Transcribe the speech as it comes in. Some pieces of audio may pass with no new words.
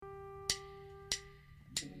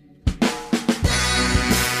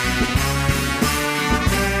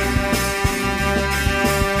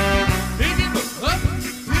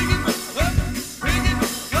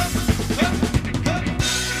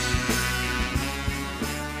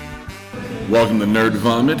Welcome to Nerd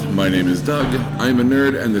Vomit. My name is Doug. I'm a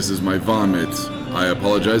nerd, and this is my vomit. I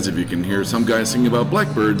apologize if you can hear some guy singing about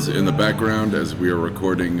blackbirds in the background as we are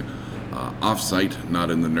recording off-site, not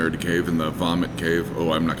in the nerd cave, in the vomit cave.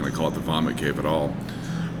 Oh, I'm not going to call it the vomit cave at all.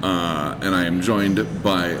 And I am joined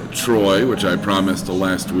by Troy, which I promised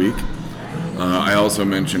last week. I also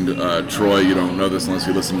mentioned, Troy, you don't know this unless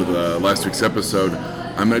you listened to the last week's episode.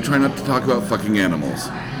 I'm going to try not to talk about fucking animals.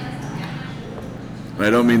 And I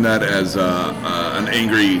don't mean that as an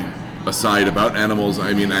angry aside about animals.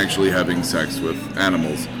 I mean actually having sex with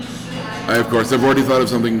animals. I've already thought of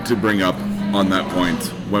something to bring up on that point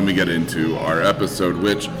when we get into our episode,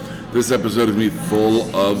 which this episode is going to be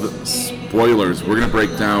full of spoilers. We're going to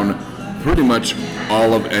break down pretty much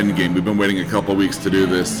all of Endgame. We've been waiting a couple weeks to do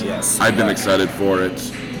this. Yes. I've been excited for it.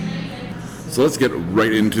 So let's get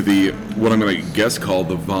right into what I'm going to guess call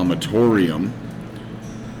the vomitorium.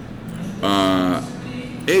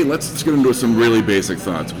 Hey, let's get into some really basic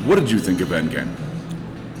thoughts. What did you think of Endgame?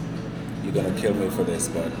 You're gonna kill me for this,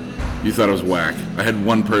 but You thought it was whack. I had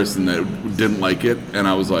one person that didn't like it, and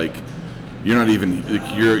I was like, "You're not even.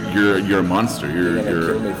 You're a monster. you're gonna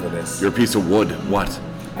kill me for this. You're a piece of wood. What?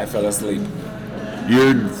 I fell asleep.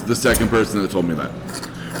 You're the second person that told me that.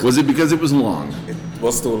 Was it because it was long? It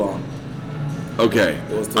was too long. Okay.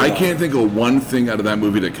 It was too I long. can't think of one thing out of that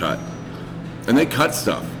movie to cut, and they cut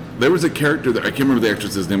stuff. There was a character that I can't remember the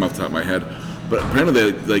actress's name off the top of my head, but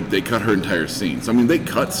apparently they cut her entire scene. So I mean, they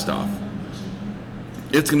cut stuff.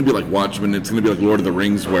 It's going to be like Watchmen. It's going to be like Lord of the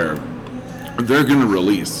Rings, where they're going to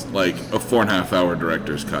release like a 4.5 hour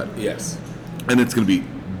director's cut, Yes. and it's going to be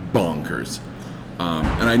bonkers.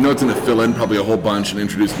 And I know it's going to fill in probably a whole bunch and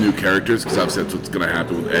introduce new characters, because obviously that's what's going to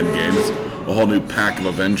happen with Endgames, a whole new pack of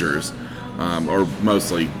Avengers, or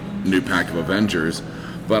mostly new pack of Avengers.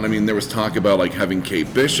 But I mean, there was talk about like having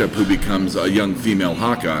Kate Bishop, who becomes a young female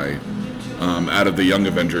Hawkeye, out of the Young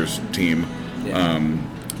Avengers team. Yeah.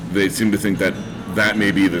 They seem to think that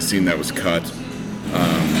may be the scene that was cut,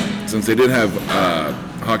 since they did have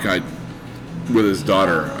Hawkeye with his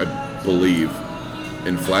daughter, I believe,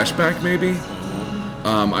 in flashback maybe.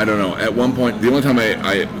 I don't know. At one point, the only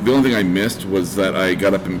thing I missed was that I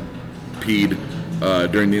got up and peed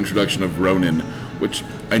during the introduction of Ronin, which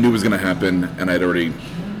I knew was going to happen, and I'd already,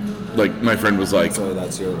 like, my friend was like, So that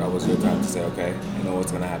was your time to say, okay, you know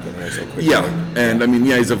what's gonna happen here so quickly. yeah, and I mean,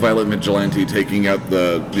 yeah, he's a violent vigilante taking out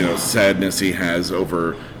the, sadness he has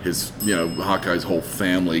over his, Hawkeye's whole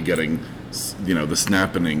family getting, the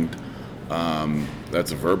snapping.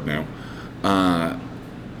 That's a verb now.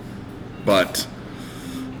 But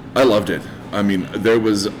I loved it. I mean, there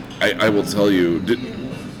was, I will tell you, do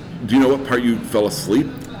you know what part you fell asleep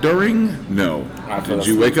during? No. I fell Did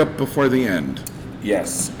you asleep. wake up before the end?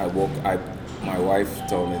 Yes, my wife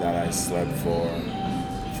told me that I slept for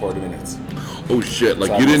 40 minutes. Oh shit, like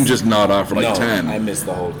So I you didn't missed- just nod off for like No, 10. I missed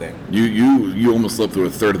the whole thing. You almost slept through a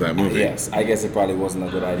third of that movie. Yes, I guess it probably wasn't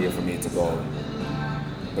a good idea for me to go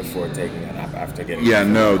before taking a nap after getting. Yeah,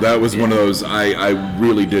 no, that was one of those. I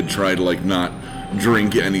really did try to like not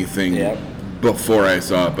drink anything Yep. before I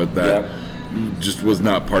saw it, but that Yep. just was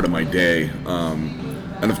not part of my day.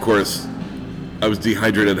 And of course, I was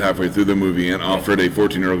dehydrated halfway through the movie and offered a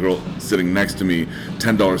 14-year-old girl sitting next to me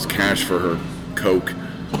 $10 cash for her Coke.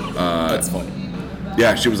 That's funny.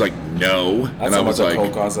 Yeah, she was like, no, That's and I how was much a like,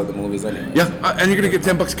 Coke costs at the movies anyway. yeah, and you're gonna get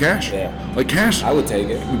 $10 cash. Yeah. Like cash, I would take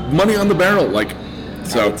it. money on the barrel, like. I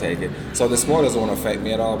So would take it. So the spoilers won't affect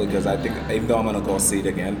me at all, because I think even though I'm gonna go see it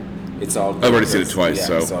again, it's all good. I've already seen it because- twice,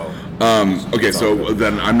 yeah, so. Okay, it's all so good.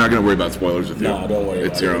 then I'm not going to worry about spoilers with you. No, don't worry.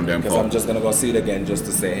 It's about your it, own damn because I'm fault. just gonna go see it again just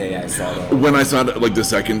to say, hey, I saw that. When I saw it like the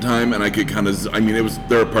second time, and I could kind of,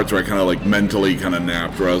 there were parts where I kind of like mentally kind of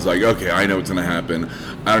napped, where I was like, okay, I know what's going to happen.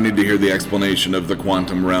 I don't need to hear the explanation of the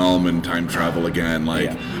quantum realm and time travel again. Like,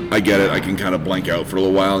 Yeah. I get it. I can kind of blank out for a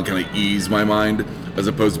little while and kind of ease my mind, as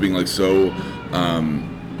opposed to being like so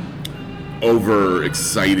over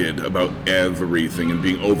excited about everything and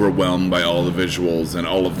being overwhelmed by all the visuals and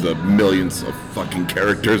all of the millions of fucking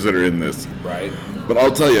characters that are in this. Right? But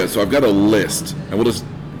I'll tell you, so I've got a list, and we'll just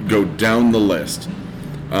go down the list.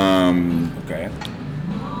 Okay.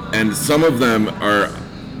 And some of them are.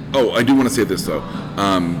 Oh, I do want to say this though.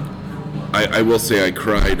 I will say I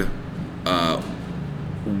cried.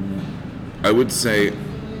 I would say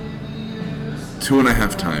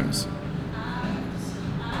 2.5 times.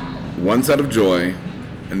 Once out of joy,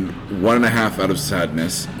 and 1.5 out of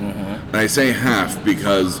sadness. And I say half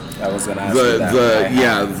because I was gonna ask you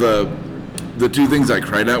that. the two things I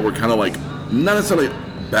cried at were kind of like not necessarily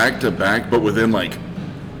back to back, but within like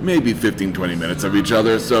maybe 15-20 minutes of each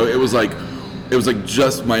other. So it was like it was like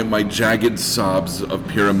just my jagged sobs of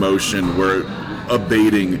pure emotion were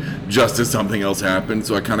abating just as something else happened.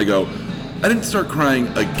 So I kind of go, I didn't start crying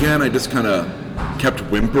again. I just kind of kept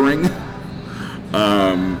whimpering.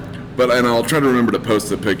 And I'll try to remember to post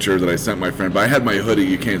the picture that I sent my friend. But I had my hoodie.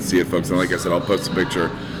 You can't see it, folks. And like I said, I'll post a picture.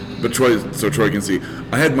 But Troy can see.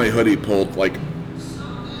 I had my hoodie pulled like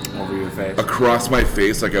over your face, across my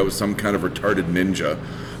face, like I was some kind of retarded ninja,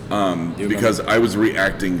 because I was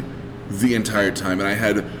reacting the entire time. And I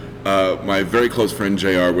had my very close friend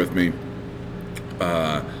JR with me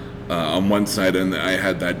on one side, and I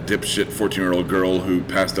had that dipshit 14-year-old girl who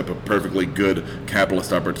passed up a perfectly good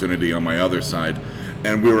capitalist opportunity on my other side.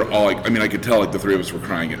 And we were all like, I mean, I could tell like the three of us were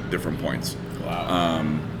crying at different points.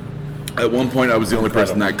 Wow. At one point, I was the only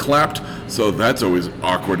person that clapped, so that's always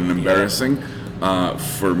awkward and embarrassing.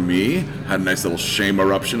 For me, had a nice little shame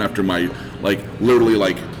eruption after my,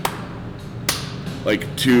 literally,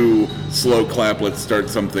 two slow clap, let's start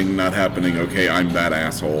something not happening, okay, I'm that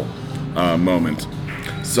asshole moment.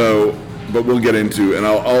 So, but we'll get into, and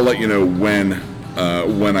I'll let you know when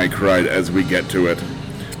I cried as we get to it.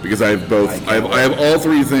 Because I have all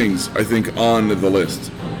three things, I think, on the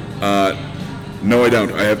list. No, I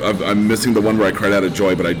don't. I'm missing the one where I cried out of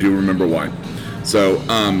joy, but I do remember why. So,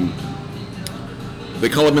 they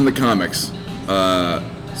call him in the comics.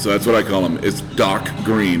 So that's what I call him. It's Doc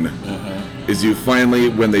Green. Is you finally,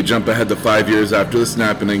 when they jump ahead to 5 years after the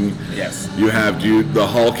snapping, yes, the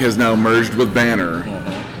Hulk has now merged with Banner,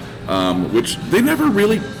 which they never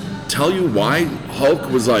really tell you why Hulk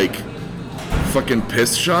was like fucking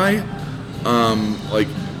piss shy, like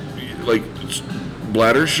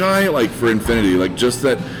bladder shy, like for Infinity, like just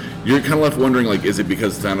that you're kind of left wondering, like, is it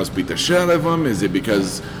because Thanos beat the shit out of him? Is it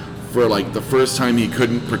because for like the first time he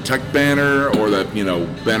couldn't protect Banner, or that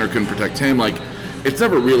Banner couldn't protect him? Like, it's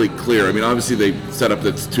never really clear. I mean, obviously they set up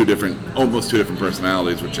that it's almost two different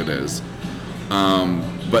personalities, which it is.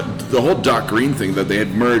 But the whole Doc Green thing, that they had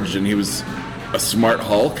merged and he was a smart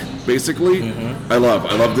Hulk, basically. I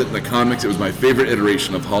loved it in the comics. It was my favorite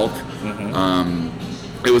iteration of Hulk.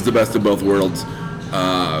 It was the best of both worlds.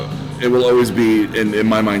 It will always be, in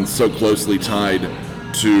my mind, so closely tied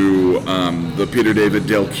to the Peter David,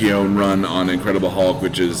 Dale Keown run on Incredible Hulk,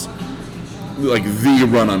 which is like the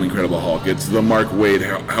run on Incredible Hulk. It's the Mark Waid,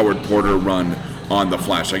 Howard Porter run on The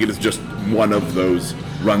Flash. Like, it is just one of those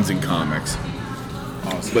runs in comics.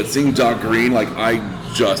 Awesome. But seeing Doc Green, like, I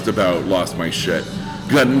just about lost my shit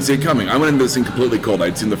because I didn't see it coming. I went into this thing completely cold.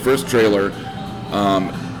 I'd seen the first trailer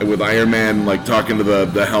with Iron Man like talking to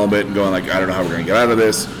the helmet and going like, I don't know how we're gonna get out of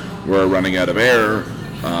this. We're running out of air.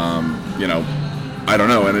 I don't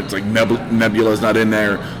know. And it's like Nebula's not in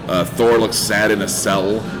there. Thor looks sad in a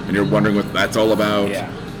cell, and you're wondering what that's all about. Yeah.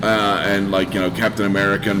 And Captain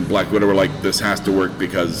America and Black Widow were like, this has to work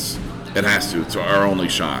because it has to. It's our only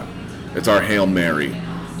shot. It's our Hail Mary.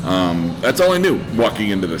 That's all I knew walking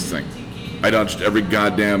into this thing. I dodged every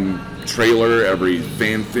goddamn trailer, every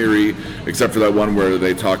fan theory, except for that one where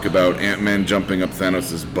they talk about Ant-Man jumping up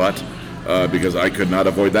Thanos' butt, because I could not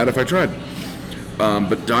avoid that if I tried.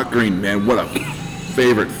 But Doc Green, man, what a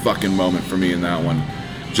favorite fucking moment for me in that one.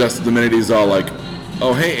 Just the minute he's all like,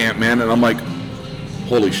 oh, hey, Ant-Man, and I'm like,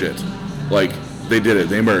 holy shit. Like, they did it.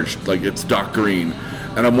 They merged. Like, it's Doc Green.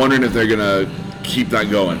 And I'm wondering if they're going to keep that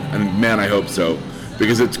going. And, man, I hope so.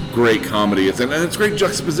 Because it's great comedy. And it's great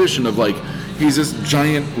juxtaposition of, like, he's this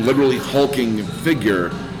giant, literally hulking figure,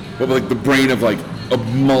 but, like, the brain of, like, a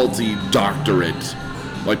multi-doctorate,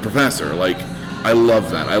 like, professor. Like, I love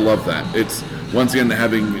that. I love that. It's, once again,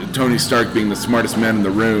 having Tony Stark being the smartest man in the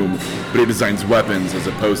room, but he designs weapons as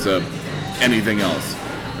opposed to anything else.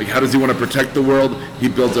 Like, how does he want to protect the world? He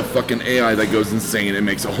builds a fucking AI that goes insane and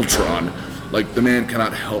makes Ultron. Like, the man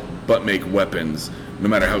cannot help but make weapons, no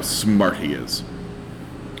matter how smart he is.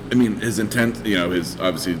 I mean, his intent, his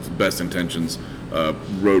obviously his best intentions,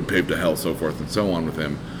 road paved to hell, so forth and so on with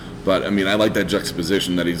him. But, I mean, I like that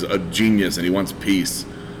juxtaposition that he's a genius and he wants peace,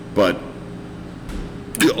 but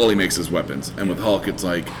all he makes is weapons. And with Hulk, it's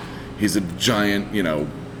like he's a giant,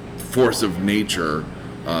 force of nature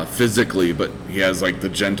physically, but he has like the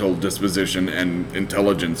gentle disposition and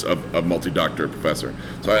intelligence of a multi-doctor professor.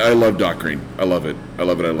 So I love Doc Green. I love it. I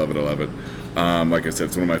love it. I love it. I love it. Like I said,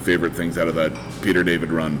 it's one of my favorite things out of that Peter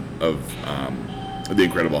David run of The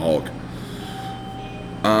Incredible Hulk.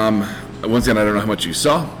 Once again, I don't know how much you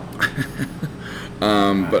saw.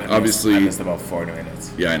 But obviously... I missed about 40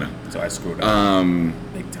 minutes. Yeah, I know. So I screwed up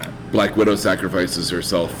big time. Black Widow sacrifices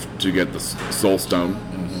herself to get the Soul Stone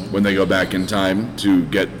when they go back in time to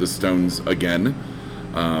get the stones again.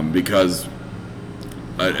 Because...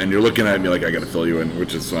 and you're looking at me like I gotta fill you in,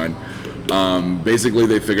 which is fine. Basically,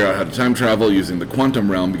 they figure out how to time travel using the quantum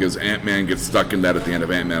realm because Ant-Man gets stuck in that at the end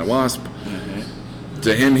of Ant-Man and Wasp.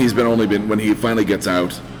 To him, when he finally gets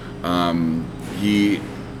out, he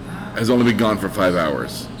has only been gone for 5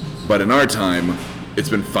 hours. But in our time, it's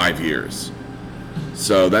been 5 years.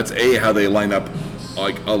 So that's how they line up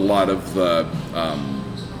like a lot of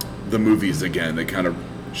the movies again. They kind of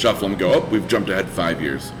shuffle them, go, we've jumped ahead 5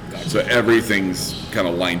 years. Gotcha. So everything's kind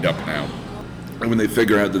of lined up now. And when they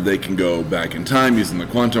figure out that they can go back in time using the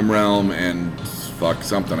quantum realm and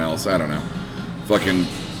something else, I don't know, fucking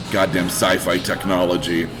goddamn sci-fi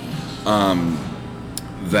technology,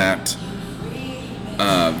 that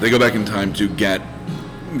they go back in time to get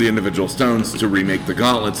the individual stones to remake the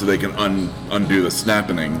gauntlet so they can undo the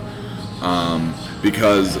snapping.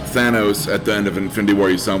 Because Thanos, at the end of Infinity War,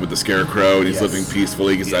 you saw him with the Scarecrow, and he's living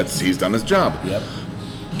peacefully because he's done his job. Yep.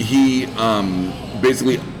 He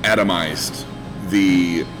basically atomized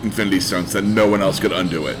the Infinity Stones so that no one else could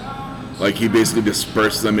undo it. Like, he basically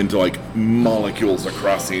dispersed them into, like, molecules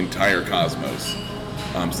across the entire cosmos.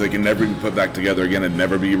 So they can never be put back together again and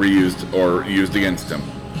never be reused or used against him.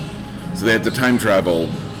 So they had to time travel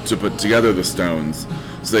to put together the stones.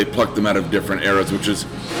 So they plucked them out of different eras, which is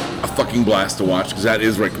a fucking blast to watch, because that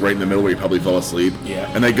is like right in the middle where you probably fell asleep.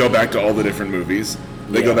 Yeah. And they go back to all the different movies.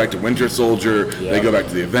 They go back to Winter Soldier. They go back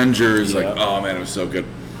to the Avengers. Like, oh man, it was so good.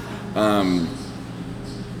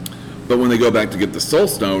 But when they go back to get the Soul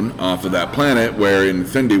Stone off of that planet, where in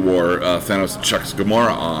Infinity War, Thanos chucks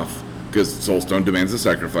Gamora off, because Soul Stone demands a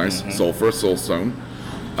sacrifice. Soul for a Soul Stone.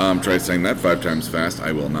 Try saying that 5 times fast.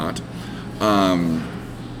 I will not.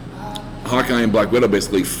 Hawkeye and Black Widow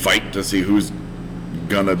basically fight to see who's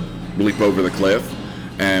gonna leap over the cliff,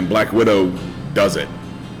 and Black Widow does it,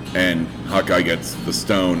 and Hawkeye gets the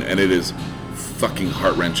stone, and it is fucking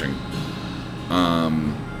heart-wrenching.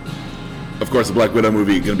 Of course, the Black Widow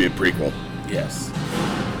movie is gonna be a prequel. Yes.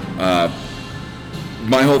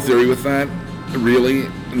 My whole theory with that, really,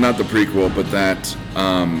 not the prequel, but that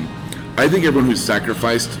I think everyone who's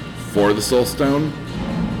sacrificed for the Soul Stone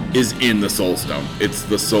is in the Soul Stone. It's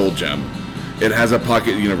the Soul Gem. It has a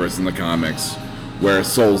pocket universe in the comics where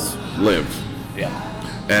souls live. Yeah.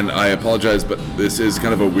 And I apologize, but this is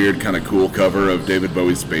kind of a weird, kind of cool cover of David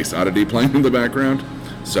Bowie's Space Oddity playing in the background.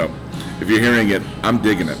 So, if you're hearing it, I'm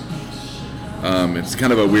digging it. It's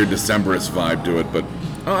kind of a weird Decemberist vibe to it, but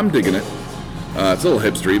I'm digging it. It's a little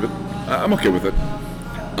hipstery, but I'm okay with it.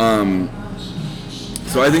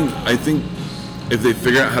 So I think if they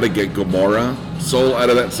figure out how to get Gamora soul out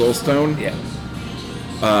of that Soul Stone,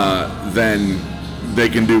 then they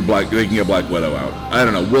can get Black Widow out. I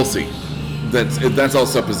don't know. We'll see. That's all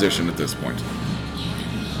supposition at this point.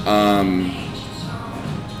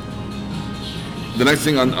 The next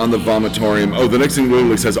thing on the vomitorium. Oh, the next thing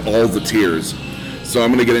literally says all the tears. So I'm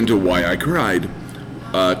going to get into why I cried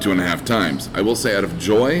 2.5 times. I will say out of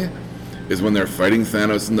joy is when they're fighting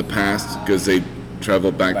Thanos in the past, because they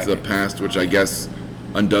travel back to the past, which I guess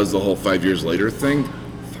undoes the whole 5 years later thing.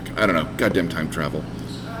 Fuck, I don't know. Goddamn time travel.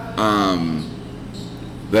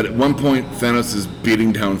 That at one point Thanos is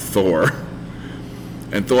beating down Thor,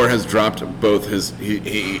 and Thor has dropped both his.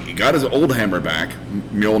 He got his old hammer back,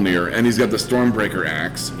 Mjolnir, and he's got the Stormbreaker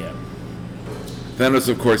axe. Yeah. Thanos,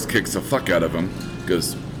 of course, kicks the fuck out of him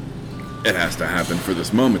because it has to happen for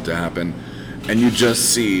this moment to happen, and you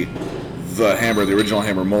just see the hammer, the original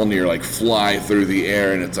hammer, Mjolnir, like fly through the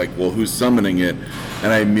air, and it's like, well, who's summoning it?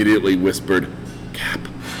 And I immediately whispered, Cap,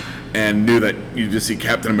 and knew that you just see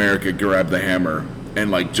Captain America grab the hammer and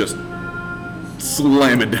like just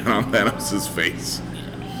slam it down on Thanos' face.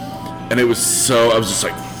 And it was I was just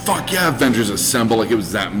like, fuck yeah, Avengers Assemble. Like, it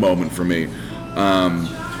was that moment for me.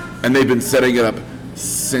 And they've been setting it up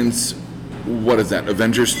since, what is that,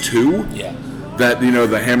 Avengers 2? Yeah. That,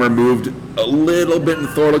 the hammer moved a little bit, and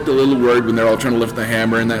Thor looked a little worried when they're all trying to lift the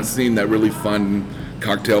hammer in that scene, that really fun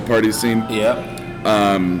cocktail party scene. Yeah.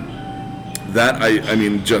 That, I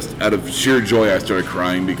mean, just out of sheer joy, I started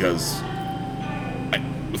crying because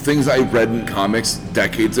things I read in comics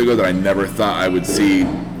decades ago that I never thought I would see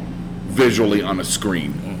visually on a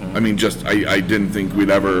screen. Mm-hmm. I mean, I didn't think we'd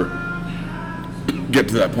ever get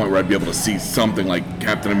to that point where I'd be able to see something like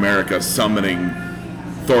Captain America summoning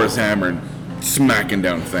Thor's hammer and smacking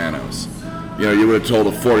down Thanos. You would have told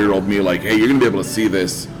a 4-year-old me, like, hey, you're going to be able to see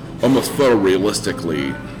this almost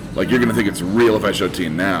photorealistically. Like, you're going to think it's real if I show it to you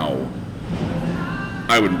now.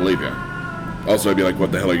 I wouldn't believe you. Also, I'd be like,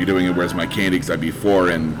 what the hell are you doing, and where's my candy? Because I'd be 4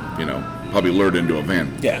 and, probably lured into a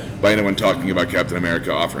van. Yeah. By anyone talking about Captain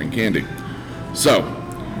America offering candy. So,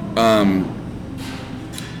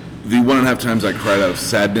 the 1.5 times I cried out of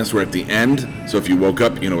sadness were at the end. So if you woke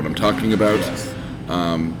up, you know what I'm talking about. Yes.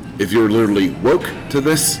 if you're literally woke to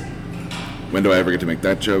this, when do I ever get to make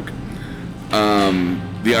that joke?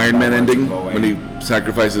 The Iron Man ending, when he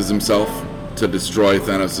sacrifices himself to destroy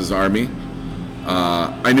Thanos' army.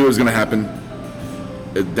 I knew it was going to happen.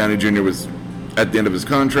 Downey Jr. was at the end of his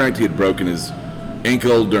contract. He had broken his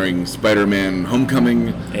ankle during Spider-Man Homecoming.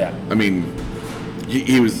 Yeah. I mean,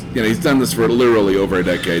 he was, he's done this for literally over a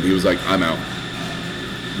decade. He was like, I'm out.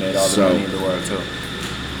 Made all the money in the world, too.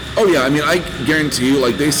 Oh, yeah. I mean, I guarantee you,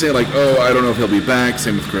 like, they say, like, oh, I don't know if he'll be back.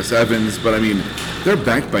 Same with Chris Evans. But, I mean, they're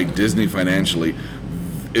backed by Disney financially.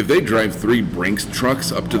 If they drive 3 Brinks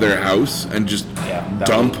trucks up to their house and just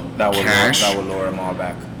dump cash, that will lure them all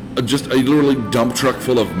back. Just a literally dump truck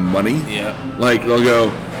full of money. Yeah. Like they'll go,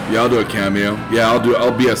 yeah, I'll do a cameo. Yeah,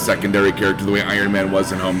 I'll be a secondary character the way Iron Man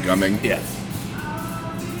was in Homecoming. Yeah.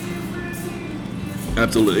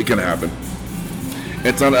 Absolutely, it can happen.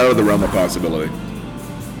 It's not out of the realm of possibility.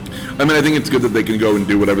 I mean, I think it's good that they can go and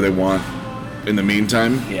do whatever they want in the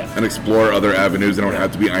meantime and explore other avenues. They don't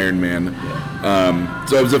have to be Iron Man. Yeah.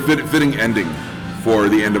 So it was a fitting ending for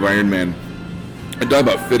the end of Iron Man. I talk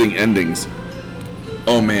about fitting endings.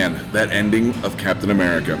 Oh man, that ending of Captain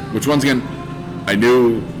America, which once again, I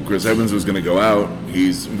knew Chris Evans was going to go out.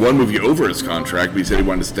 He's one movie over his contract, but he said he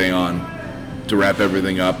wanted to stay on to wrap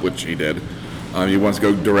everything up, which he did. He wants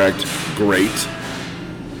to go direct. Great.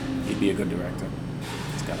 He'd be a good director.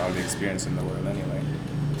 He's got all the experience in the world anyway,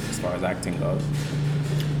 as far as acting goes.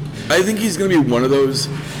 I think he's going to be one of those.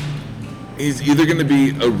 He's either going to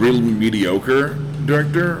be a real mediocre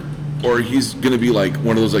director, or he's going to be like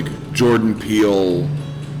one of those like Jordan Peele,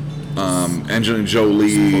 Angelina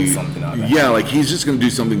Jolie. Yeah, like he's just going to do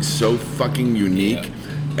something so fucking unique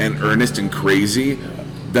and earnest and crazy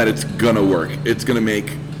that it's going to work. It's going to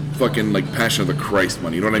make fucking like Passion of the Christ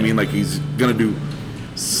money. You know what I mean? Like he's going to do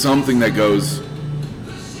something that goes.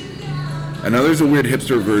 And now there's a weird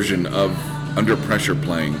hipster version of Under Pressure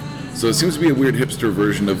playing. So it seems to be a weird hipster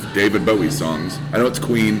version of David Bowie songs. I know it's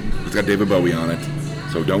Queen. It's got David Bowie on it.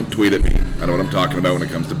 So don't tweet at me. I know what I'm talking about when it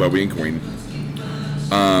comes to Bowie and Queen.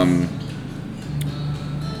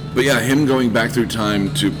 But yeah, him going back through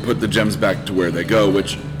time to put the gems back to where they go,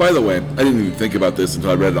 which, by the way, I didn't even think about this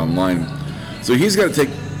until I read it online. So he's got to take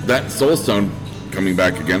that Soul Stone, coming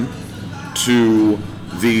back again, to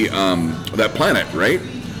the that planet, right?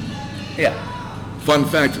 Yeah. Fun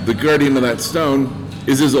fact, the guardian of that stone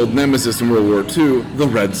is his old nemesis in World War II, the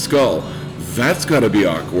Red Skull. That's got to be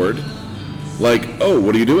awkward. Like, oh,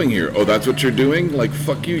 what are you doing here? Oh, that's what you're doing? Like,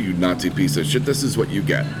 fuck you, you Nazi piece of shit. This is what you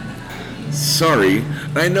get. Sorry.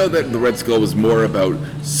 I know that the Red Skull was more about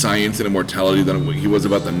science and immortality than he was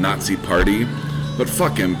about the Nazi party, but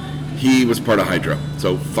fuck him. He was part of Hydra,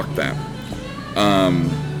 so fuck that.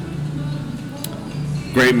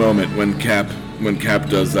 Great moment when Cap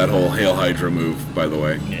does that whole Hail Hydra move, by the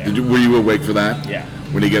way. Yeah. Were you awake for that? Yeah.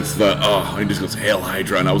 When he gets he just goes, Hail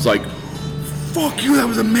Hydra, and I was like, fuck you, that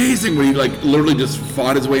was amazing. When he like literally just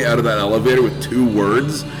fought his way out of that elevator with 2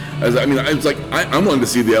 words. I was like, I'm willing to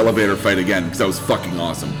see the elevator fight again, because that was fucking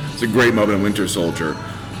awesome. It's a great moment in Winter Soldier.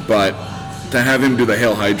 But to have him do the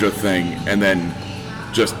Hail Hydra thing and then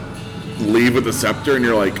just leave with the scepter, and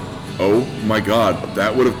you're like, oh my god,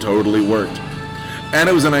 that would have totally worked. And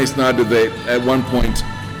it was a nice nod to at one point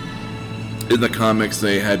in the comics,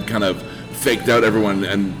 they had kind of faked out everyone,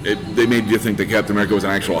 and they made you think that Captain America was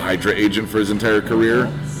an actual Hydra agent for his entire career.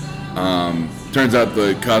 Turns out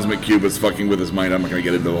the Cosmic Cube was fucking with his mind. I'm not going to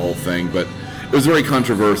get into the whole thing, but it was very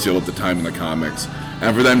controversial at the time in the comics.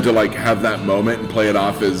 And for them to like have that moment and play it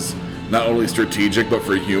off as not only strategic but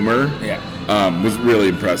for humor, was really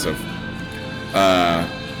impressive. But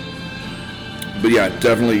yeah,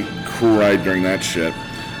 definitely cried during that shit.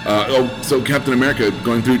 So Captain America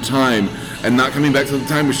going through time and not coming back to the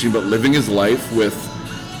time machine, but living his life with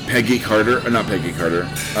Peggy Carter, or not Peggy Carter.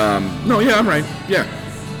 I'm right. Yeah.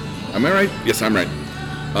 Am I right? Yes, I'm right.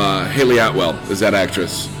 Haley Atwell is that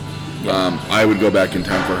actress. I would go back in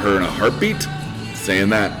time for her in a heartbeat. Saying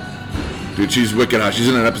that. Dude, she's wicked hot. She's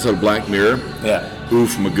in an episode of Black Mirror. Yeah.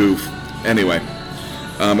 Oof, magoof. Anyway.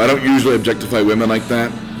 I don't usually objectify women like that.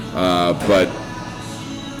 But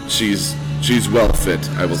she's well fit,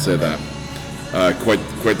 I will say that.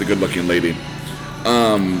 Quite the good-looking lady.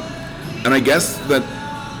 And I guess that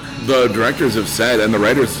the directors have said, and the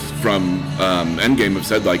writers from Endgame have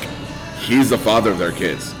said, like, he's the father of their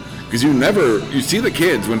kids. Because you see the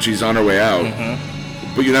kids when she's on her way out,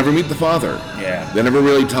 but you never meet the father. Yeah. They never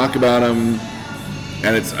really talk about him,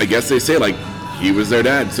 and I guess they say, like, he was their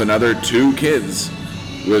dad. So now there are 2 kids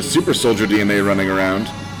with super soldier DNA running around.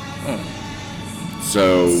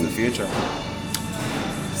 So it's the future.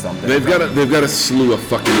 They've got a slew of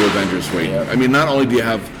fucking new Avengers waiting. Yep. I mean, not only do you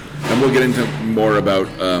have And we'll get into more about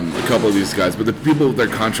a couple of these guys, but the people with their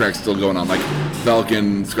contracts still going on, like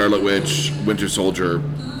Falcon, Scarlet Witch, Winter Soldier,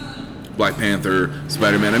 Black Panther,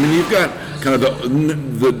 Spider-Man. I mean, you've got kind of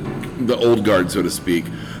the old guard, so to speak.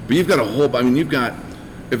 But you've got a whole. I mean, you've got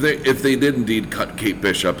if they did indeed cut Kate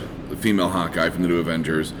Bishop, the female Hawkeye from the new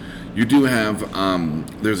Avengers, you do have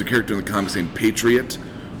there's a character in the comics named Patriot,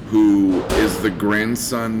 who is the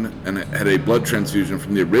grandson and had a blood transfusion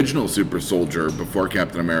from the original Super Soldier before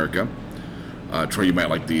Captain America. Troy, you might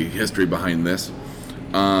like the history behind this.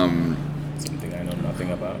 Something I know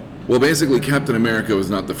nothing about. Well, basically, Captain America was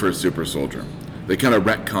not the first Super Soldier. They kind of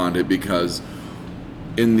retconned it because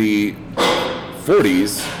in the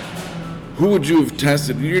 40s, who would you have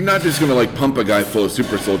tested? You're not just going to like pump a guy full of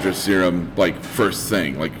Super Soldier serum like first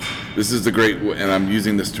thing. Like this is the great, and I'm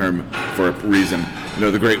using this term for a reason. You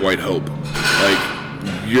know, the Great White Hope.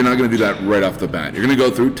 Like you're not going to do that right off the bat. You're going to go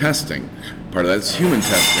through testing. Part of that's human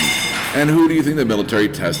testing. And who do you think the military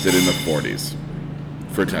tested in the 40s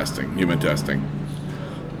for testing, human testing?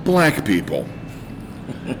 Black people.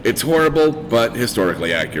 It's horrible, but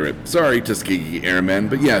historically accurate. Sorry, Tuskegee Airmen,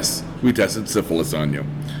 but yes, we tested syphilis on you.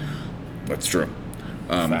 That's true.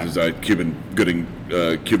 There's a Cuba Gooding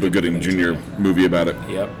Jr. movie about it.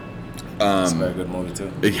 Yep. It's a very good movie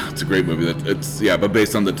too. Yeah, it's a great movie. But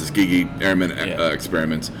based on the Tuskegee Airmen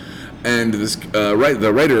experiments. And this the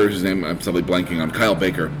writer, whose name I'm suddenly blanking on, Kyle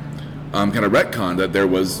Baker, kind of retconned that there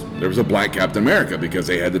was a black Captain America because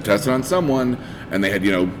they had to test it on someone, and they had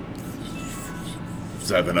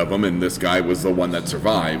 7 of them, and this guy was the one that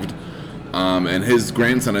survived. And his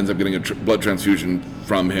grandson ends up getting a blood transfusion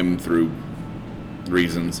from him through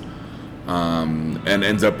reasons, and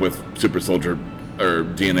ends up with Super Soldier or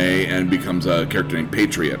DNA and becomes a character named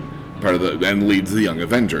Patriot, and leads the Young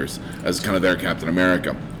Avengers as kind of their Captain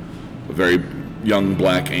America, a very young,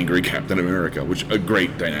 black, angry Captain America, which a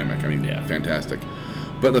great dynamic. I mean, fantastic.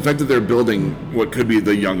 But the fact that they're building what could be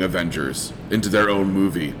the Young Avengers into their own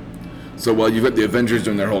movie. So while you've got the Avengers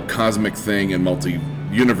doing their whole cosmic thing and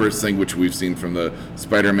multi-universe thing, which we've seen from the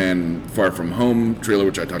Spider-Man Far From Home trailer,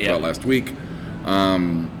 which I talked about last week,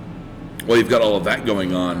 while you've got all of that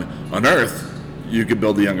going on Earth, you could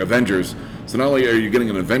build the Young Avengers. So not only are you getting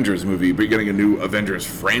an Avengers movie, but you're getting a new Avengers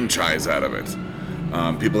franchise out of it.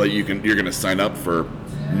 People that you're going to sign up for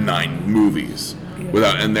 9 movies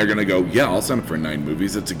and they're going to go, yeah, I'll sign up for 9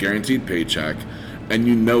 movies. It's a guaranteed paycheck, and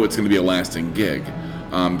you know it's going to be a lasting gig.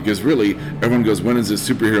 Because really, everyone goes, when is this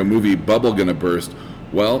superhero movie bubble going to burst?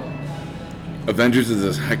 Well, Avengers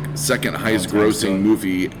is the second highest grossing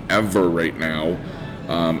movie ever right now.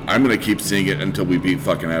 I'm going to keep seeing it until we beat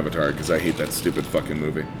fucking Avatar, because I hate that stupid fucking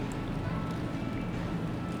movie.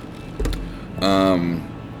 I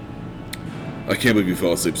can't believe you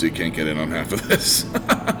fell asleep so you can't get in on half of this.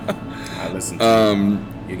 I listened.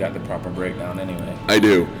 You got the proper breakdown anyway. I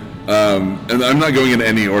do. And I'm not going in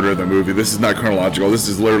any order of the movie. This is not chronological. This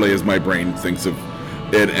is literally as my brain thinks of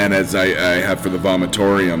it and as I have for the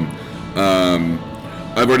vomitorium.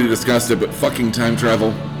 I've already discussed it, but fucking time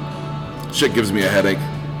travel, shit gives me a headache.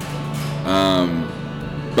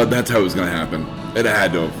 But that's how it was going to happen. It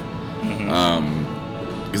had to have.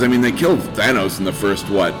 Because, they killed Thanos in the first,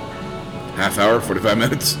 half hour, 45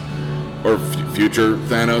 minutes? Or future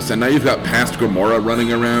Thanos. And now you've got past Gamora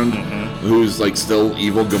running around, who's, still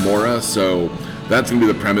evil Gamora. So that's going to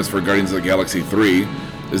be the premise for Guardians of the Galaxy 3,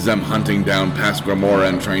 is them hunting down past Gamora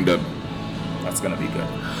and trying to... That's going to be good.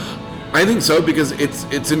 I think so, because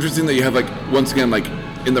it's interesting that you have, once again,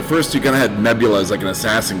 in the first you kind of had Nebula as, an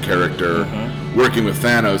assassin character working with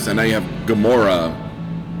Thanos, and now you have Gamora,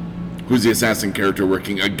 who's the assassin character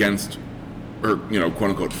working against her,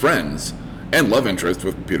 quote-unquote friends, and love interest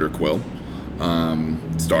with Peter Quill,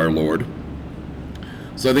 Star-Lord.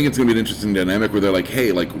 So I think it's going to be an interesting dynamic where they're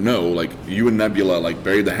hey, no, you and Nebula,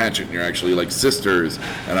 buried the hatchet, and you're actually, sisters,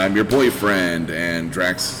 and I'm your boyfriend, and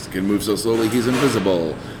Drax can move so slowly he's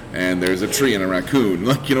invisible, and there's a tree and a raccoon,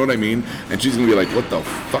 you know what I mean? And she's going to be what the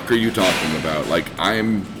fuck are you talking about?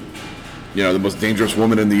 I'm, the most dangerous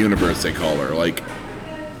woman in the universe, they call her,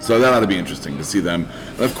 So that ought to be interesting to see them.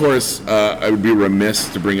 And of course, I would be remiss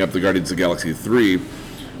to bring up the Guardians of the Galaxy 3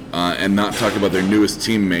 and not talk about their newest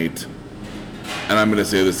teammate. And I'm going to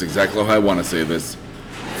say this exactly how I want to say this.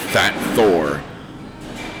 Fat Thor.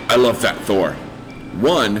 I love Fat Thor.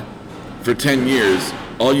 One, for 10 years,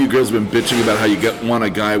 all you girls have been bitching about how you want a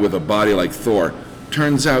guy with a body like Thor.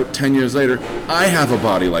 Turns out, 10 years later, I have a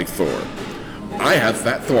body like Thor. I have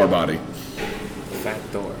Fat Thor body. Fat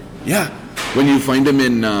Thor. Yeah. When you find him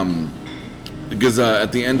in, because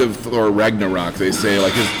at the end of Thor Ragnarok, they say,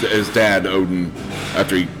 his dad, Odin,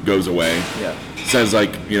 after he goes away, says,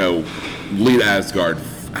 lead Asgard,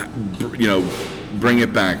 bring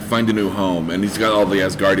it back, find a new home, and he's got all the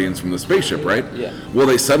Asgardians from the spaceship, right? Yeah. Well,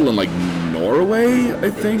 they settle in like Norway, I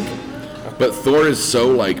think. But Thor is so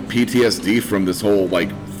like PTSD from this whole like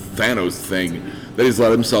Thanos thing that he's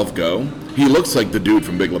let himself go. He looks like the dude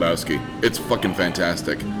from Big Lebowski. It's fucking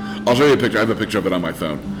fantastic. I'll show you a picture. I have a picture of it on my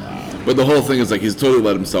phone. But the whole thing is like he's totally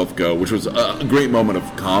let himself go, which was a great moment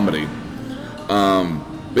of comedy.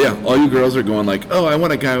 But yeah, all you girls are going like, oh, I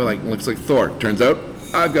want a guy who like looks like Thor. Turns out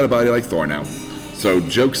I've got a body like Thor now. So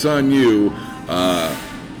joke's on you.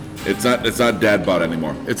 It's not dad bod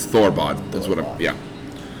anymore. It's Thor bod. That's what I'm. Yeah.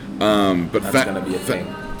 But That's gonna be a thing.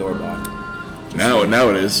 Thor bod. Now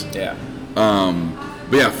it is. Yeah.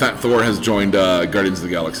 But yeah, Fat Thor has joined Guardians of the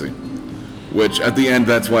Galaxy. Which at the end,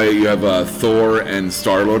 that's why you have Thor and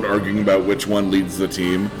Star-Lord arguing about which one leads the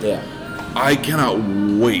team. Yeah. I cannot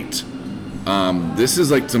wait. This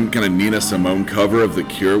is like some kind of Nina Simone cover of The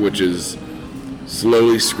Cure, which is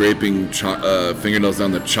slowly scraping fingernails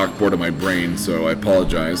down the chalkboard of my brain, so I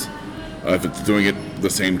apologize if it's doing it the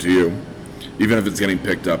same to you. Even if it's getting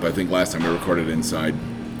picked up. I think last time we recorded inside,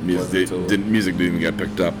 music didn't get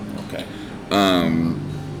picked up. Okay.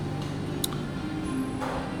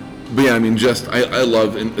 But yeah, I mean, I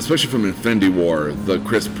love, especially from Infinity War, the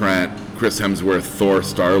Chris Pratt, Chris Hemsworth, Thor,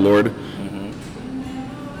 Star-Lord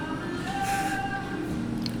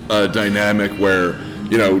dynamic where,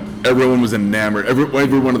 everyone was enamored.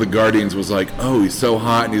 Every one of the Guardians was like, oh, he's so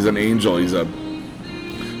hot and he's an angel. He's a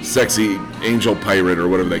sexy angel pirate or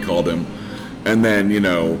whatever they called him. And then,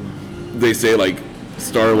 they say like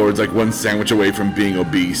Star-Lord's like one sandwich away from being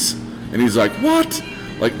obese. And he's like, what?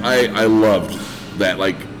 Like, I loved that,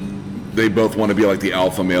 like, they both want to be like the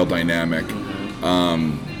alpha male dynamic.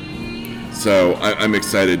 So I'm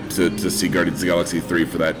excited to see Guardians of the Galaxy 3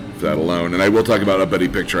 for that alone. And I will talk about a Betty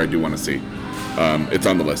picture I do want to see. It's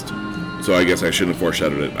on the list. So I guess I shouldn't have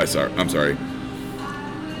foreshadowed it. I'm sorry.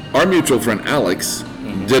 Our mutual friend Alex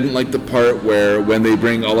didn't like the part where when they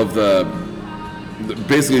bring all of all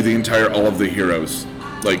of the heroes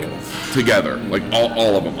like together, like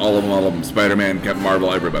all of them, Spider-Man, Captain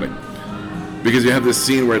Marvel, everybody. Because you have this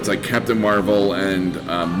scene where it's like Captain Marvel and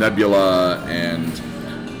Nebula and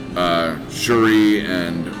Shuri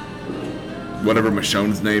and whatever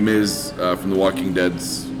Michonne's name is from The Walking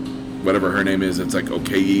Dead's, whatever her name is, it's like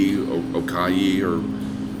Okai or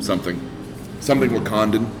something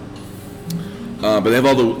Wakandan. But they have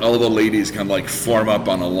all the ladies kind of like form up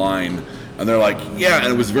on a line, and they're like, yeah,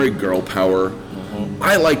 and it was very girl power.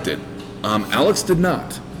 I liked it. Alex did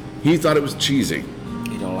not. He thought it was cheesy.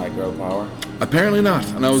 You don't like girl power? Apparently not.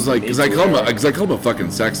 And I was like, because I called him a fucking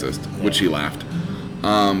sexist, which he laughed.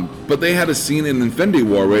 But they had a scene in Infinity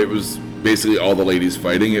War where it was basically all the ladies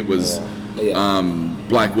fighting. It was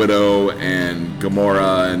Black Widow and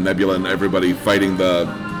Gamora and Nebula and everybody fighting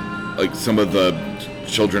some of the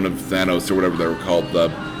children of Thanos or whatever they were called,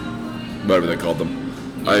 whatever they called them.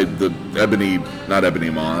 Not Ebony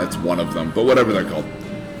Maw, that's one of them, but whatever they're called.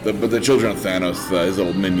 But the children of Thanos, his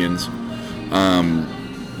little minions.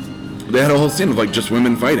 They had a whole scene of like just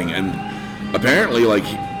women fighting, and apparently like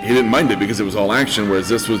he didn't mind it because it was all action, whereas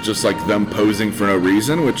this was just like them posing for no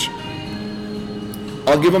reason, which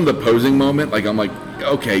I'll give them the posing moment. Like I'm like,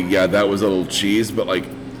 okay, yeah, that was a little cheese, but like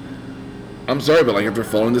I'm sorry, but like after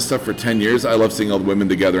following this stuff for 10 years, I love seeing all the women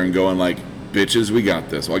together and going like, bitches, we got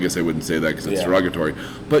this. Well, I guess I wouldn't say that because it's derogatory,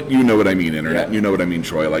 but you know what I mean, internet. Yeah. You know what I mean,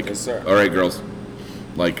 Troy. Like, yes, sir. All right, girls,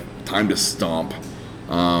 like time to stomp.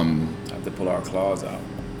 Have to pull our claws out.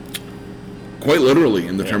 Quite literally,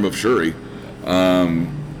 in the term of Shuri.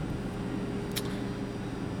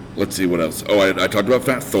 Let's see what else. Oh, I talked about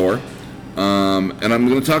Fat Thor. And I'm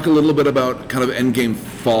going to talk a little bit about kind of Endgame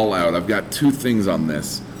fallout. I've got two things on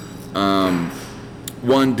this.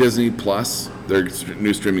 One, Disney Plus, their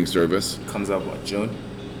new streaming service. Comes up, June?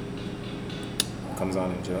 Comes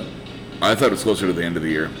on in June? I thought it was closer to the end of the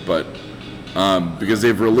year, but because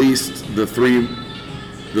they've released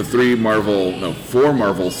four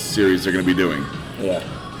Marvel series they're going to be doing. Yeah.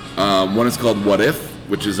 One is called What If,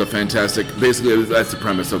 which is a fantastic, basically that's the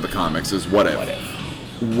premise of the comics, is what if.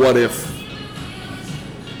 What if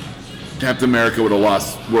Captain America would have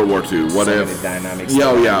lost World War II? What so if... many dynamics.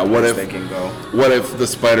 Yeah. What if... They can go. What if the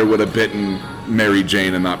spider would have bitten Mary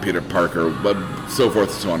Jane and not Peter Parker? But so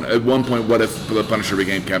forth and so on. At one point, what if the Punisher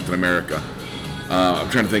became Captain America? I'm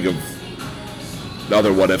trying to think of the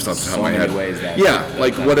other what ifs off the top of my head. Ways that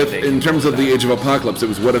like what if, in terms of the Age of Apocalypse, it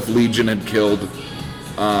was what if Legion had killed...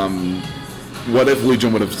 what if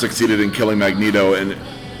Legion would have succeeded in killing Magneto and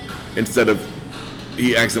instead of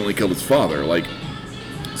he accidentally killed his father? Like,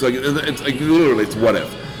 so it's like literally it's what if.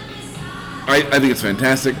 I think it's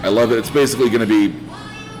fantastic. I love it. It's basically going to be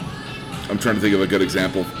I'm trying to think of a good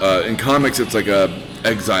example. In comics, it's like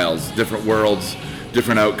Exiles, different worlds,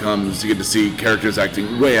 different outcomes. You get to see characters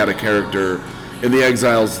acting way out of character. In the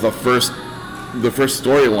Exiles, the first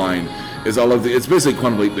storyline is it's basically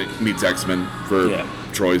Quantum Leap meets X-Men for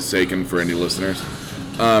Troy's sake and for any listeners.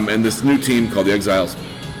 And this new team called the Exiles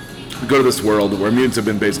go to this world where mutants have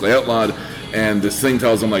been basically outlawed, and this thing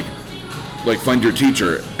tells them like find your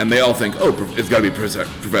teacher, and they all think, oh, it's got to be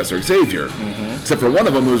Professor Xavier, except for one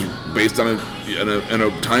of them who's based on in a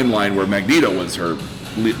timeline where Magneto was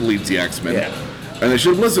leads the X-Men, and they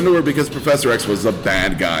should have listened to her because Professor X was the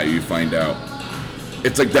bad guy. You find out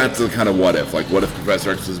it's like that's the kind of what if Professor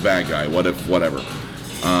X was the bad guy, what if whatever.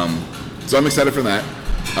 So I'm excited for that.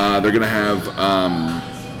 They're gonna have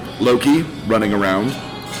Loki running around,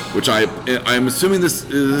 which I'm assuming this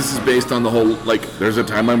is based on the whole, like, there's a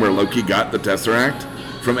timeline where Loki got the Tesseract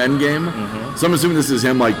from Endgame. So I'm assuming this is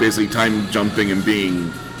him, like, basically time jumping and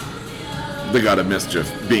being the god of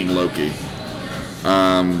mischief, being Loki.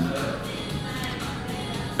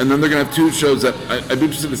 And then they're going to have two shows that I'd be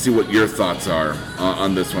interested to see what your thoughts are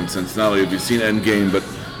on this one, since not only have you seen Endgame, but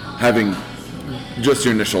having just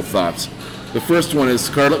your initial thoughts. The first one is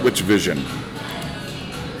Scarlet Witch Vision.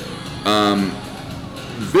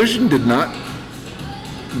 Vision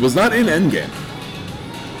was not in Endgame.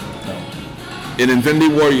 In Infinity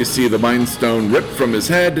War, you see the Mind Stone ripped from his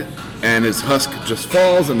head, and his husk just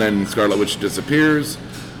falls, and then Scarlet Witch disappears,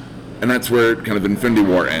 and that's where kind of Infinity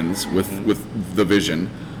War ends with the Vision.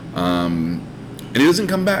 And he doesn't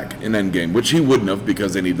come back in Endgame, which he wouldn't have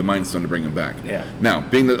because they need the Mind Stone to bring him back. Yeah. Now,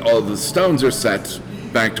 being that all the stones are set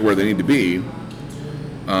back to where they need to be,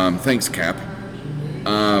 thanks Cap.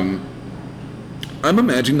 I'm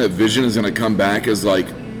imagining that Vision is going to come back as like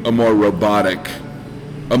a more robotic,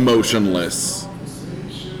 emotionless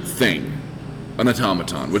thing, an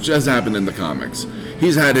automaton, which has happened in the comics.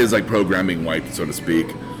 He's had his like programming wiped, so to speak.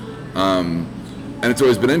 And it's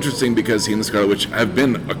always been interesting because he and the Scarlet Witch have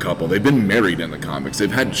been a couple. They've been married in the comics.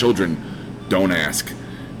 They've had children. Don't ask.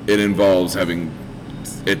 It involves having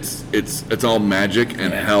it's all magic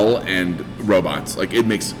and hell and robots. Like, it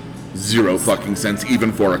makes zero fucking sense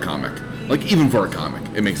even for a comic. Like, even for a comic,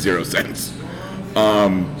 it makes zero sense.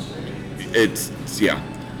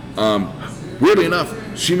 Weirdly enough,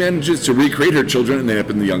 she manages to recreate her children and they end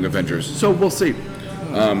up in the Young Avengers. So we'll see.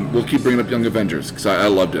 We'll keep bringing up Young Avengers because I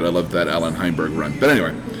loved it. I loved that Alan Heinberg run. But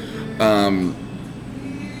anyway,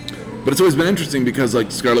 but it's always been interesting because,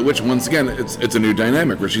 like, Scarlet Witch, once again, it's a new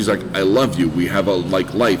dynamic where she's like, I love you. We have a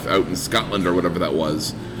like life out in Scotland or whatever that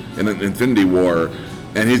was in Infinity War,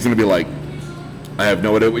 and he's gonna be like, I have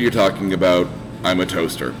no idea what you're talking about. I'm a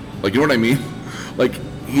toaster. Like, you know what I mean? Like,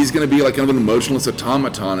 he's gonna be like kind of an emotionless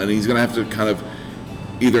automaton, and he's gonna have to kind of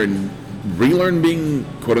either relearn being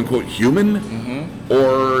quote unquote human,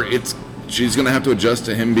 or she's gonna have to adjust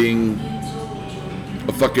to him being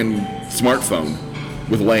a fucking smartphone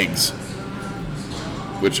with legs,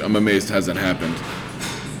 which I'm amazed hasn't happened.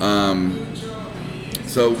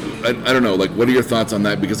 So I don't know, like, what are your thoughts on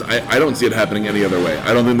that? Because I don't see it happening any other way.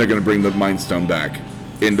 I don't think they're gonna bring the Mind Stone back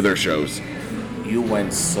into their shows. You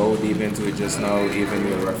went so deep into it just now, even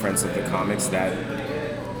your reference of the comics, that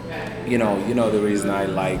you know the reason I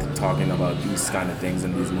like talking about these kind of things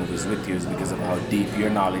in these movies with you is because of how deep your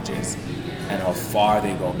knowledge is and how far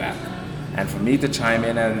they go back. And for me to chime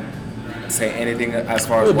in and say anything as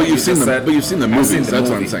far as what you just said, but you've seen the movies. That's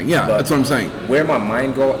what I'm saying. Yeah, that's what I'm saying. Where my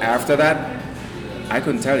mind go after that, I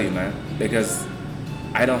couldn't tell you, man, because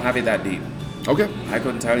I don't have it that deep. Okay. I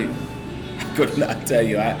couldn't tell you. I could not tell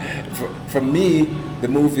you. For me, the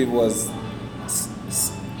movie was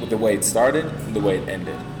the way it started and the way it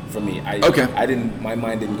ended. For me, my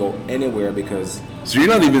mind didn't go anywhere because. So you're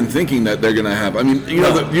not even thinking that they're gonna have. I mean, you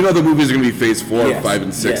know the movies are gonna be Phase 4, 5,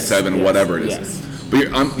 and 6, 7, whatever it is. Yes. But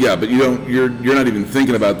but you don't. You're not even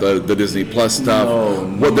thinking about the Disney Plus stuff.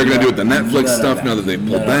 What they're gonna do with the Netflix stuff now that they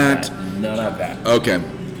pulled that. None of that. Okay.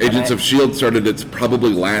 Agents of S.H.I.E.L.D. started its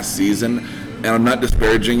probably last season, and I'm not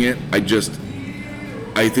disparaging it. I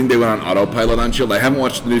think they went on autopilot on S.H.I.E.L.D. I haven't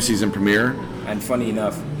watched the new season premiere. And funny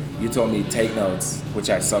enough, you told me take notes,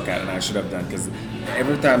 which I suck at, and I should have done, because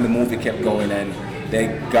every time the movie kept going and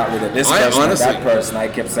they got rid of this person or that person, I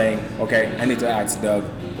kept saying, okay, I need to ask Doug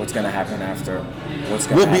what's going to happen after. What's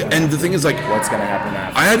going to happen and the thing is, like, what's going to happen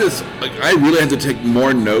after? I really had to take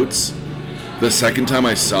more notes the second time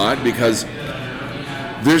I saw it, because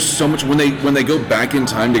there's so much when they go back in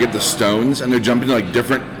time to get the stones and they're jumping to like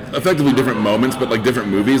effectively different moments, but like different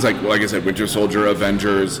movies, like I said, Winter Soldier,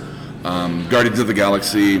 Avengers, Guardians of the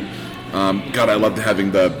Galaxy. God, I loved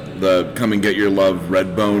having the Come and Get Your Love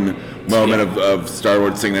Redbone moment of Star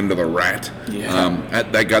Wars singing Into the Rat. Yeah.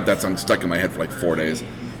 That got that song stuck in my head for like 4 days.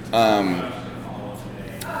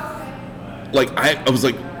 Like I was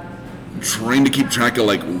like trying to keep track of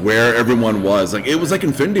like where everyone was. Like it was like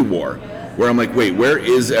Infinity War, where I'm like, wait, where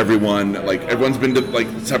is everyone? Like everyone's been like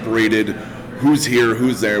separated. Who's here?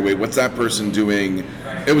 Who's there? Wait, what's that person doing?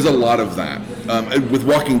 It was a lot of that. With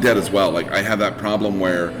Walking Dead as well. Like I have that problem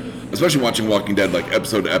where, especially watching Walking Dead like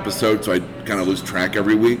episode to episode, so I kind of lose track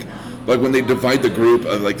every week. Like when they divide the group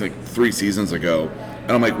like 3 seasons ago,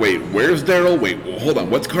 and I'm like, wait, where's Daryl? Wait, hold on,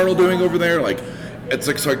 what's Carl doing over there? Like, it's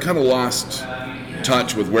like, so I kind of lost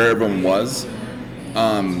touch with where everyone was.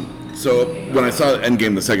 So when I saw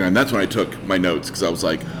Endgame the second time, that's when I took my notes, because I was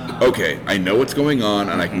like, okay, I know what's going on,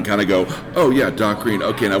 and I can kind of go, oh yeah, Doc Green.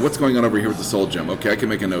 Okay, now what's going on over here with the Soul Gem? Okay, I can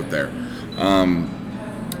make a note there.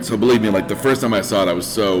 So believe me, like the first time I saw it, I was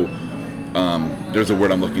so, there's a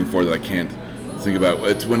word I'm looking for that I can't think about.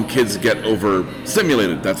 It's when kids get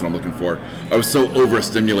overstimulated. That's what I'm looking for. I was so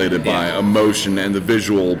overstimulated by emotion and the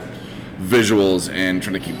visuals and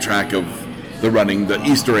trying to keep track of the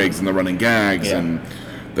Easter eggs and the running gags and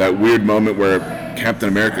that weird moment where Captain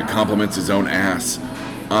America compliments his own ass.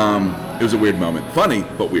 It was a weird moment. Funny,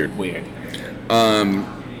 but weird. Weird.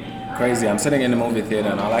 Crazy. I'm sitting in the movie theater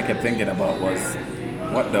and all I kept thinking about was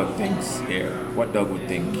what Doug thinks here, what Doug would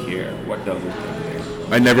think here, what Doug would think there.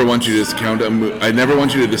 I never want you to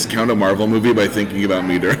discount a Marvel movie by thinking about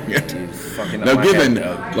me during it. Now, given,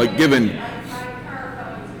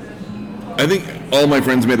 I think all my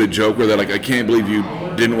friends made a joke where they're like, I can't believe you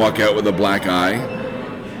didn't walk out with a black eye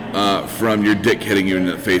from your dick hitting you in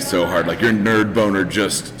the face so hard. Like your nerd boner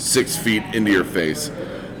just 6 feet into your face.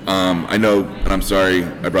 I know, and I'm sorry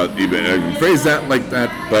I even phrased that like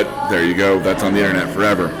that, but there you go. That's on the internet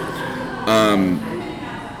forever.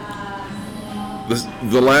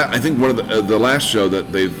 I think one of the last show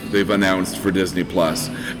that they've announced for Disney Plus,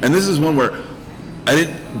 and this is one where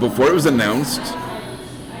before it was announced,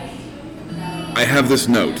 I have this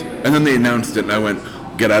note, and then they announced it, and I went,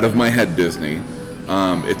 "Get out of my head, Disney."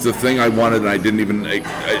 It's the thing I wanted, and I didn't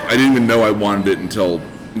even know I wanted it until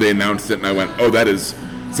they announced it, and I went, "Oh, that is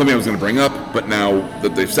something I was going to bring up." But now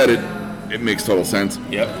that they've said it, it makes total sense.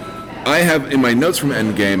 Yep. I have in my notes from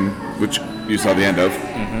Endgame, which you saw the end of.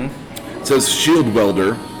 Mm-hmm. It says shield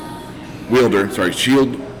wielder,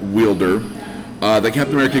 that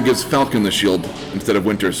Captain America gives Falcon the shield instead of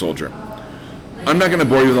Winter Soldier. I'm not going to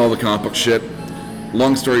bore you with all the comic book shit.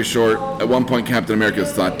 Long story short, at one point Captain America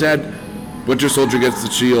is thought dead. Winter Soldier gets the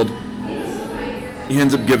shield. He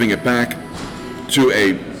ends up giving it back to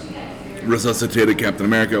a resuscitated Captain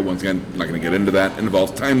America. Once again, I'm not going to get into that. It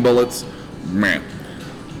involves time bullets. Man.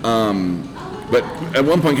 But at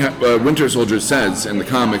one point, Winter Soldier says in the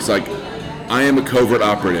comics, like, I am a covert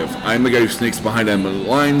operative. I am the guy who sneaks behind enemy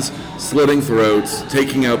lines, slitting throats,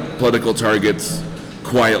 taking out political targets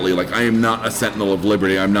quietly. Like, I am not a sentinel of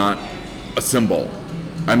liberty. I'm not a symbol.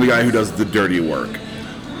 I'm the guy who does the dirty work.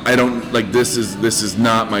 I don't, like, this is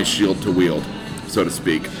not my shield to wield, so to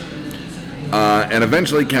speak. And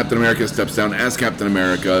eventually Captain America steps down as Captain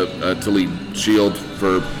America to lead S.H.I.E.L.D.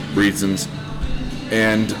 for reasons.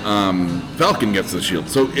 And Falcon gets the shield.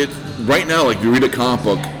 So right now, like, if you read a comic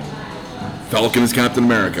book, Falcon is Captain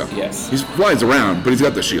America. Yes. He flies around, but he's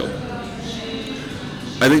got the shield.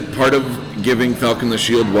 I think part of giving Falcon the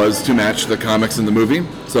shield was to match the comics in the movie,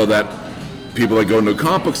 so that people that go into a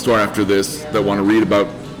comic book store after this that want to read about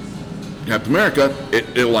Captain America,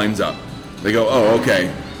 it lines up. They go, oh,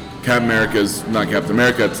 okay, Captain America's not Captain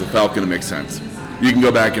America, it's the Falcon, it makes sense. You can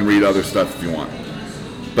go back and read other stuff if you want,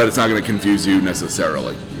 but it's not going to confuse you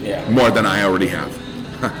necessarily. Yeah. More than I already have.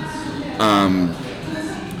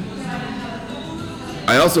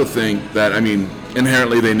 I also think that,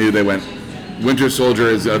 inherently they knew Winter Soldier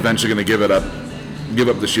is eventually going to give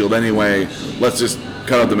up the shield anyway. Let's just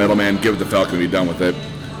cut out the middleman, give it to Falcon, and be done with it.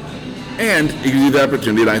 And you can do the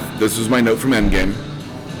opportunity, this was my note from Endgame,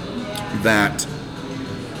 that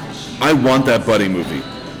I want that buddy movie.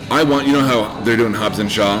 You know how they're doing Hobbs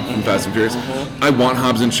and Shaw from Fast and Furious? Mm-hmm. I want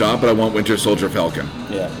Hobbs and Shaw, but I want Winter Soldier Falcon.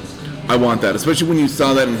 Yeah. I want that, especially when you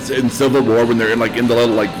saw that in Civil War when they're in the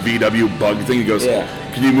little VW bug thing. He goes,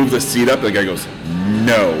 "Can you move the seat up?" The guy goes,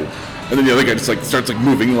 "No," and then the other guy just starts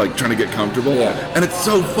moving, trying to get comfortable. Yeah. And it's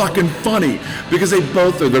so fucking funny because they're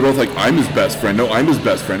both like, "I'm his best friend." No, I'm his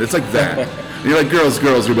best friend. It's like that. And you're like, girls,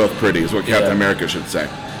 you're both pretty, is what Captain America should say.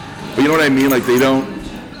 But you know what I mean? Like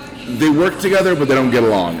they work together, but they don't get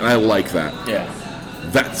along, and I like that. Yeah.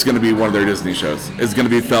 That's going to be one of their Disney shows. It's going to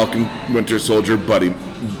be Falcon, Winter Soldier, buddy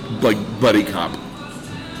cop.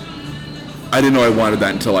 I didn't know I wanted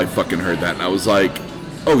that until I fucking heard that, and I was like,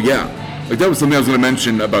 oh yeah, Like, that was something I was going to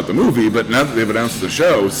mention about the movie, but now that they've announced the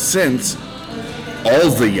show, since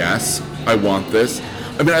all's the yes, I want this.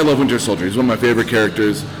 I mean, I love Winter Soldier. He's one of my favorite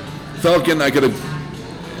characters. Falcon, I could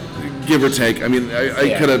have, give or take. I mean,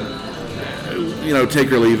 I could have, take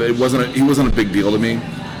or leave. He wasn't a big deal to me.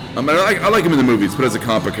 I like him in the movies, but as a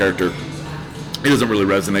comic book character, he doesn't really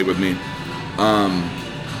resonate with me.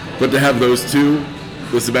 But to have those two,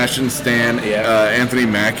 the Sebastian Stan, Anthony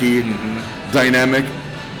Mackie dynamic,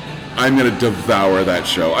 I'm going to devour that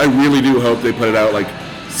show. I really do hope they put it out like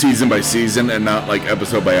season by season and not like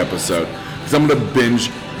episode by episode, because I'm going to binge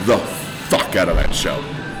the fuck out of that show.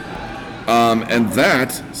 And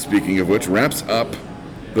that, speaking of which, wraps up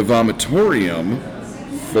the vomitorium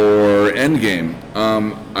for Endgame.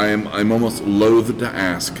 I'm almost loath to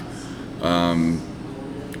ask.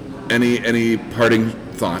 Any parting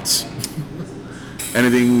thoughts?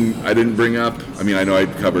 Anything I didn't bring up? I mean, I know I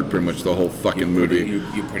covered pretty much the whole fucking movie.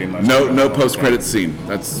 You pretty much. No post-credit scene.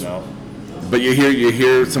 That's no. But you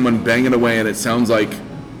hear someone banging away, and it sounds like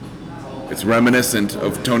it's reminiscent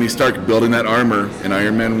of Tony Stark building that armor in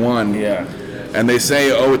Iron Man 1. Yeah. And they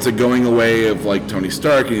say, oh, it's a going away of like Tony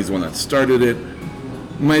Stark, and he's the one that started it.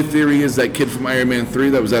 My theory is that kid from Iron Man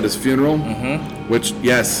 3 that was at his funeral, which,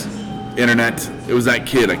 yes, internet, it was that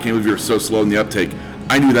kid. I can't believe you were so slow in the uptake.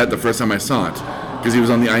 I knew that the first time I saw it, because he was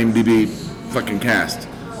on the IMDb fucking cast.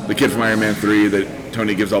 The kid from Iron Man 3 that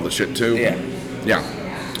Tony gives all the shit to. Yeah. Yeah.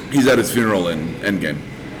 He's at his funeral in Endgame.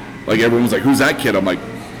 Like, everyone was like, who's that kid? I'm like,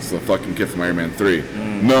 it's the fucking kid from Iron Man 3.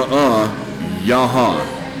 Nuh-uh. Yaha.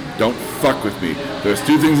 Don't fuck with me. There's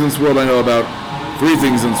 2 things in this world I know about. 3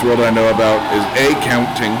 things in this world I know about is A,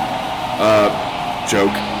 counting,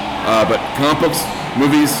 joke, but comic books,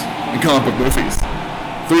 movies, and comic book movies.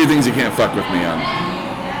 3 things you can't fuck with me on.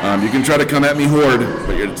 You can try to come at me Horde,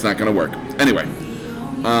 but it's not going to work. Anyway,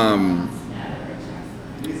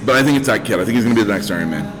 but I think it's that kid. I think he's going to be the next Iron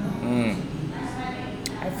Man.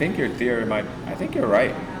 I think your theory I think you're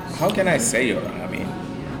right. How can I say you're right? I mean,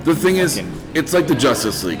 the thing is, it's like the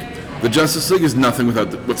Justice League. The Justice League is nothing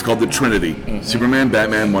without what's called the Trinity. Superman,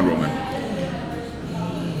 Batman, Wonder Woman.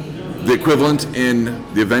 The equivalent in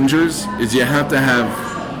the Avengers is you have to have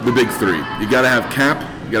the big 3. You got to have Cap,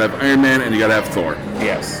 you got to have Iron Man, and you got to have Thor.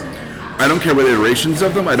 Yes. I don't care what iterations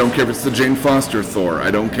of them. I don't care if it's the Jane Foster Thor. I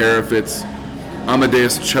don't care if it's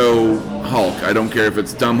Amadeus Cho Hulk. I don't care if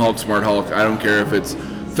it's Dumb Hulk, Smart Hulk. I don't care if it's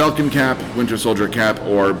Falcon Cap, Winter Soldier Cap,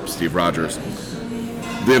 or Steve Rogers.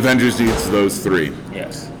 The Avengers needs those 3.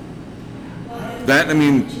 Yes. That, I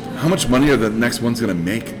mean, how much money are the next ones going to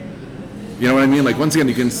make? You know what I mean? Like, once again,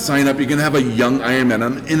 you can sign up, you can have a young Iron Man,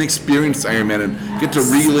 an inexperienced Iron Man, and get to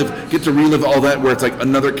relive all that, where it's like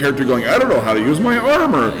another character going, I don't know how to use my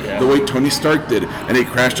armor, the way Tony Stark did. And he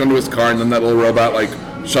crashed onto his car, and then that little robot, like,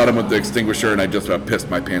 shot him with the extinguisher, and I just about pissed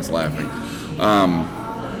my pants laughing.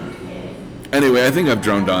 Anyway, I think I've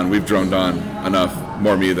droned on. We've droned on enough,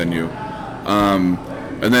 more me than you.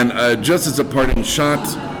 And then, just as a parting shot,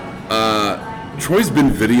 Troy's been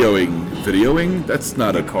videoing? That's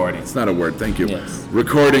not recording. It's not a word, thank you. Yes.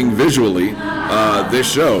 Recording visually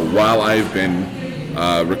this show while I've been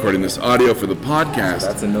recording this audio for the podcast.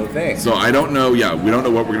 That's a new thing. So I don't know, we don't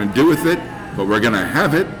know what we're going to do with it, but we're going to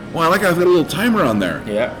have it. Well, I like I've got a little timer on there.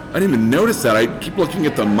 Yeah. I didn't even notice that. I keep looking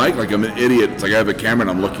at the mic like I'm an idiot. It's like I have a camera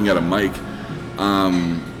and I'm looking at a mic.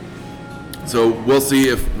 So we'll see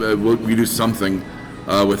if we do something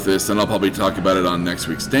with this, and I'll probably talk about it on next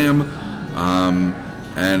week's Damn.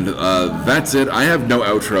 And that's it. I have no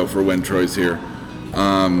outro for when Troy's here.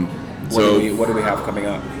 What do we have coming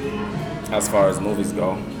up as far as movies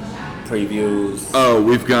go? Previews? Oh,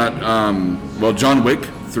 we've got, John Wick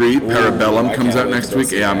 3, Parabellum comes out next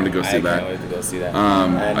week. Yeah, I'm going to go see that. I can't wait to go see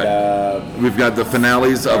that. We've got the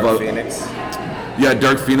finales of... Dark Phoenix? Yeah,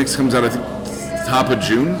 Dark Phoenix comes out, I think, top of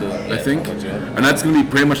June, I think. And that's going to be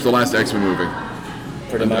pretty much the last X-Men movie.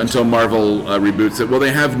 Until Marvel reboots it. Well,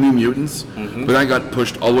 they have New Mutants, but that got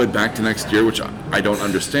pushed all the way back to next year, which I don't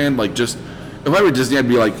understand. Like, just, if I were Disney, I'd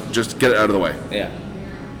be like, just get it out of the way. Yeah.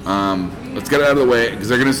 Let's get it out of the way, because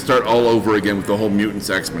they're going to start all over again with the whole Mutants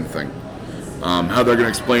X-Men thing. How they're going to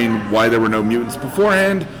explain why there were no mutants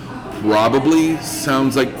beforehand probably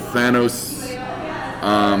sounds like Thanos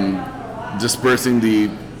dispersing the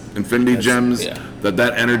Infinity Gems,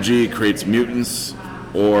 that energy creates mutants,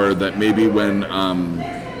 or that maybe when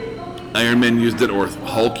Iron Man used it or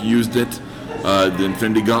Hulk used it, the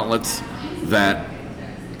Infinity Gauntlets, that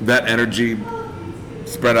energy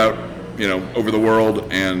spread out, over the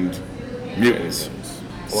world and mutants.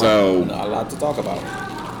 So a lot to talk about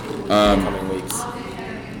in the coming weeks.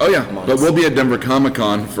 Oh yeah, but we'll be at Denver Comic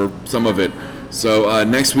Con for some of it. So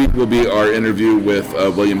next week will be our interview with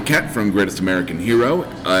William Kett from Greatest American Hero,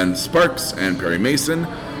 and Sparks and Perry Mason.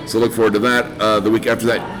 So look forward to that. The week after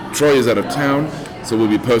that, Troy is out of town, so we'll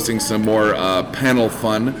be posting some more panel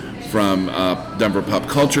fun from Denver Pop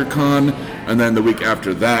Culture Con. And then the week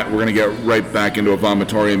after that, we're going to get right back into a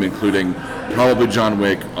vomitorium, including probably John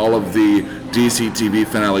Wick, all of the DC TV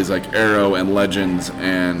finales like Arrow and Legends,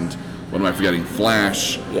 and what am I forgetting?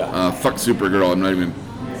 Flash. Yeah. Fuck Supergirl. I'm not even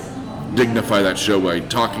dignify that show by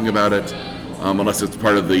talking about it, unless it's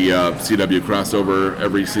part of the CW crossover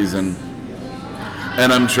every season.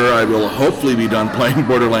 And I'm sure I will hopefully be done playing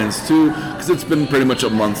Borderlands 2, because it's been pretty much a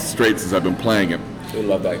month straight since I've been playing it. We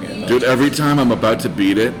love that game, though. Dude, every time I'm about to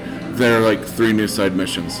beat it, there are like 3 new side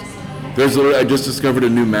missions. There's literally, I just discovered a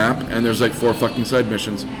new map, and there's like 4 fucking side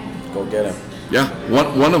missions. Go get him. Yeah,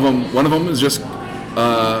 one of them is just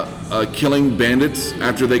killing bandits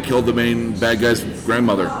after they killed the main bad guy's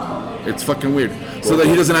grandmother. It's fucking weird. So that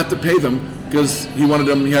he doesn't have to pay them because he hired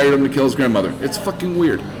them to kill his grandmother. It's fucking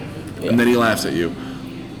weird. Yeah. And then he laughs at you.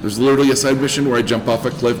 There's literally a side mission where I jump off a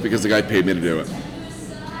cliff because the guy paid me to do it.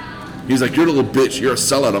 He's like, "You're a little bitch, you're a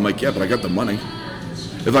sellout." I'm like, "Yeah, but I got the money."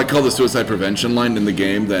 If I call the suicide prevention line in the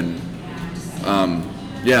game, then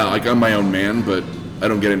yeah, like I'm my own man, but I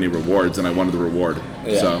don't get any rewards, and I wanted the reward.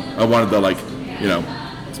 Yeah. So I wanted the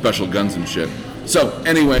special guns and shit. So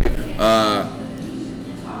anyway,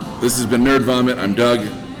 this has been Nerd Vomit. I'm Doug.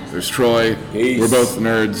 There's Troy. Peace. We're both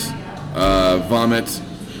nerds. Vomit.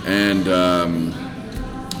 And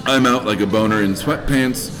I'm out like a boner in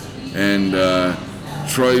sweatpants. And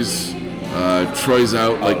Troy's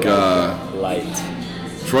out like a light.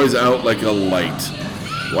 Troy's out like a light.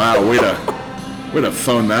 Wow, way to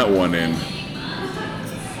phone that one in.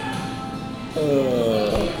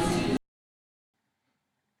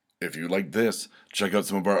 If you like this, check out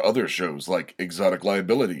some of our other shows like Exotic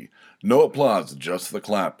Liability, No Applause, Just the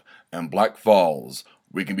Clap, and Black Falls.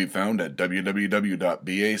 We can be found at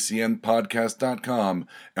www.bacnpodcast.com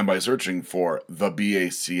and by searching for The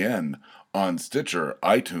BACN on Stitcher,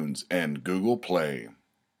 iTunes, and Google Play.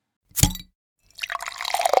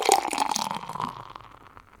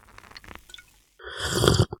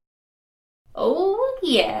 Oh,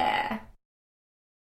 yeah.